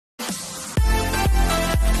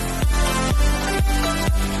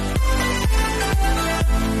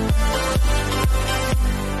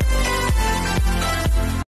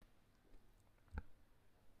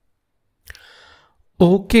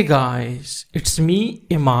Okay guys, it's me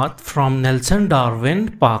Imad from Nelson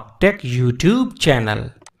Darwin Park Tech YouTube channel.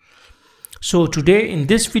 So today in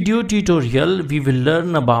this video tutorial we will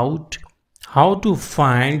learn about how to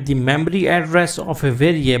find the memory address of a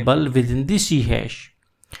variable within the C hash.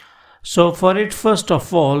 So for it, first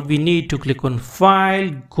of all, we need to click on File,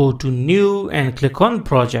 go to New and click on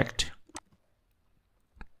Project.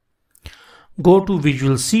 Go to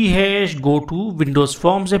Visual C hash, go to Windows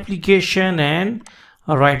Forms application and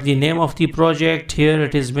write the name of the project. Here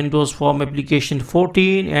it is Windows Form Application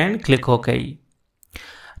 14 and click OK.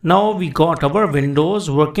 Now we got our Windows,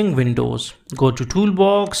 working Windows. Go to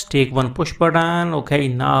Toolbox, take one push button. Okay,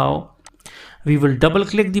 now we will double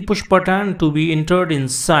click the push button to be entered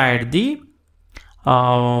inside the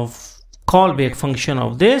callback function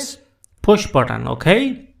of this push button.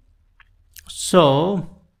 Okay, so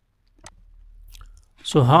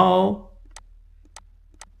how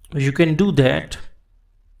you can do that?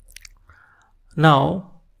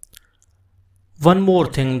 Now one more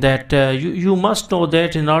thing that you must know,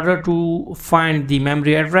 that in order to find the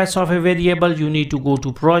memory address of a variable, you need to go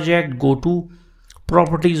to project, go to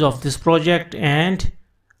properties of this project, and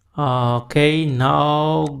okay,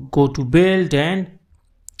 now go to build and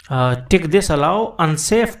tick this allow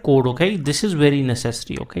unsafe code. Okay, this is very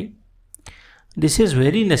necessary. Okay, this is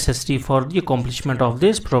very necessary for the accomplishment of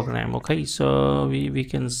this program. Okay, so we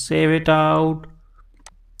can save it out.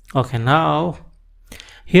 Okay, now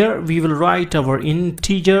here we will write our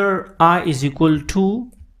integer I is equal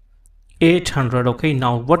to 800. Okay,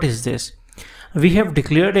 now what is this? We have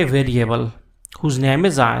declared a variable whose name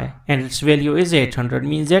is I and its value is 800.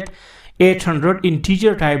 Means that 800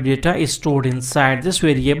 integer type data is stored inside this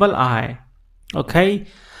variable I. Okay,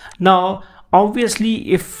 now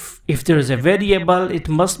obviously if there is a variable, it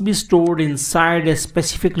must be stored inside a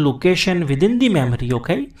specific location within the memory.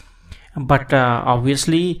 Okay, but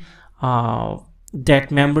obviously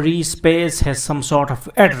that memory space has some sort of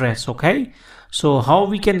address. Okay, so how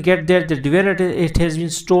we can get there, that where it has been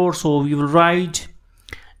stored? So we will write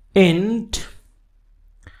int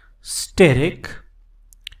steric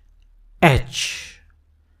h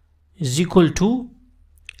is equal to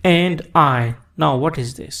and I. Now what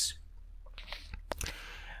is this?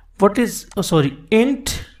 What is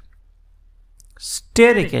int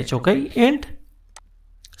steric h. Okay, int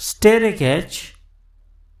steric h,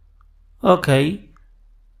 okay,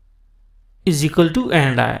 is equal to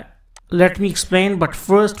and I. Let me explain, but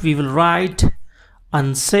first we will write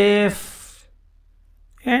unsafe,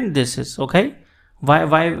 and this is okay. Why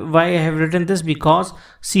I have written this? Because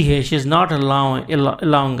C hash is not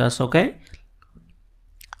allowing us. Okay,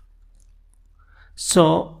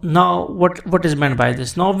 so now what is meant by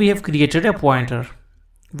this? Now we have created a pointer.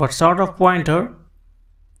 What sort of pointer?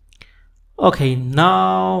 Okay,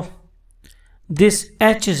 now this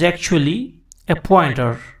h is actually a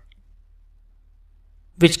pointer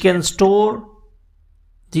which can store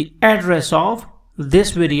the address of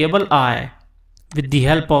this variable I with the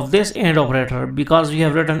help of this AND operator. Because we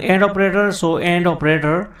have written AND operator, so AND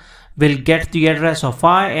operator will get the address of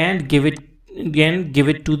I and give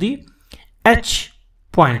it to the h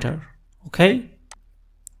pointer. Okay,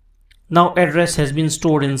 now address has been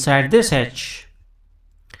stored inside this h.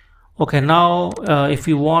 Okay, now if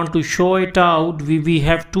we want to show it out, we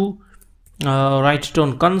have to write it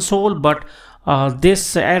on console, but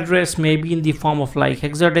this address may be in the form of like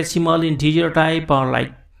hexadecimal, integer type, or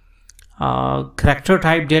like character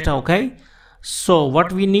type data. Okay, so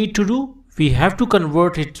what we need to do, we have to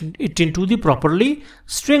convert it into the properly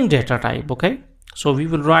string data type. Okay, so we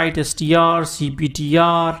will write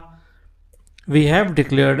strcptr. We have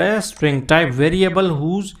declared a string type variable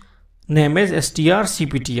whose name is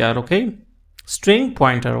strcptr. Okay, string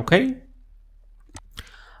pointer. Okay,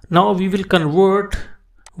 now we will convert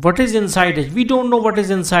what is inside h. We don't know what is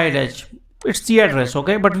inside h, it's the address.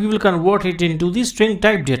 Okay, but we will convert it into the string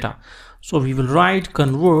type data. So we will write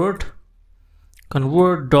convert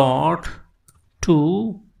dot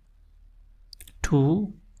to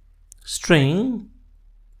string,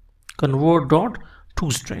 convert dot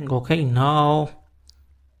to string. Okay, now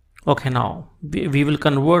we will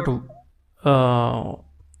convert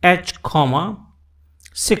h comma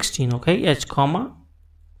 16. Okay, h comma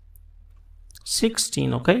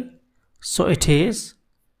 16. Okay, so it is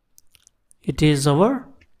our,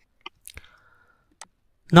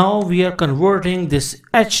 now we are converting this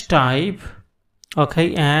h type.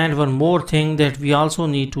 Okay, and one more thing that we also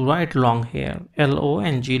need to write long here,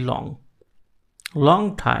 long,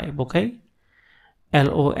 long type. Okay,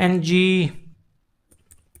 long ng.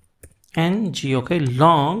 Okay,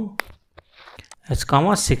 long h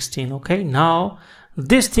comma 16. Okay, now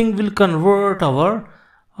this thing will convert our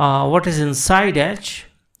what is inside H.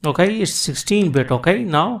 Okay, it's 16-bit. Okay,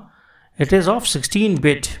 now it is of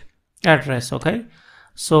 16-bit address. Okay,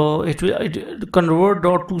 so it convert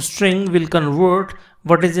dot to string will convert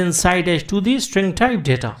what is inside H to the string type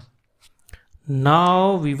data.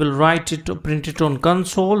 Now we will write it, print it on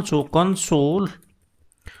console. So console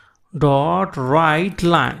dot write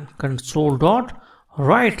line, console dot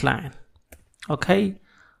write line. Okay,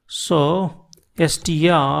 so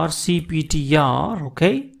strcptr.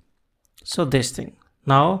 Okay, so this thing.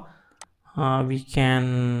 Now we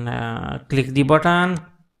can click the button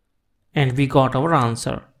and we got our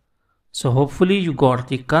answer. So hopefully you got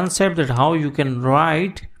the concept that how you can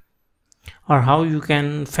write or how you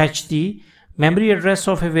can fetch the memory address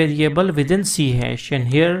of a variable within C hash. And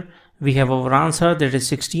here we have our answer, that is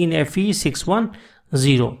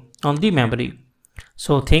 16FE610 on the memory.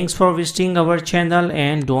 So thanks for visiting our channel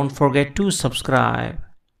and don't forget to subscribe.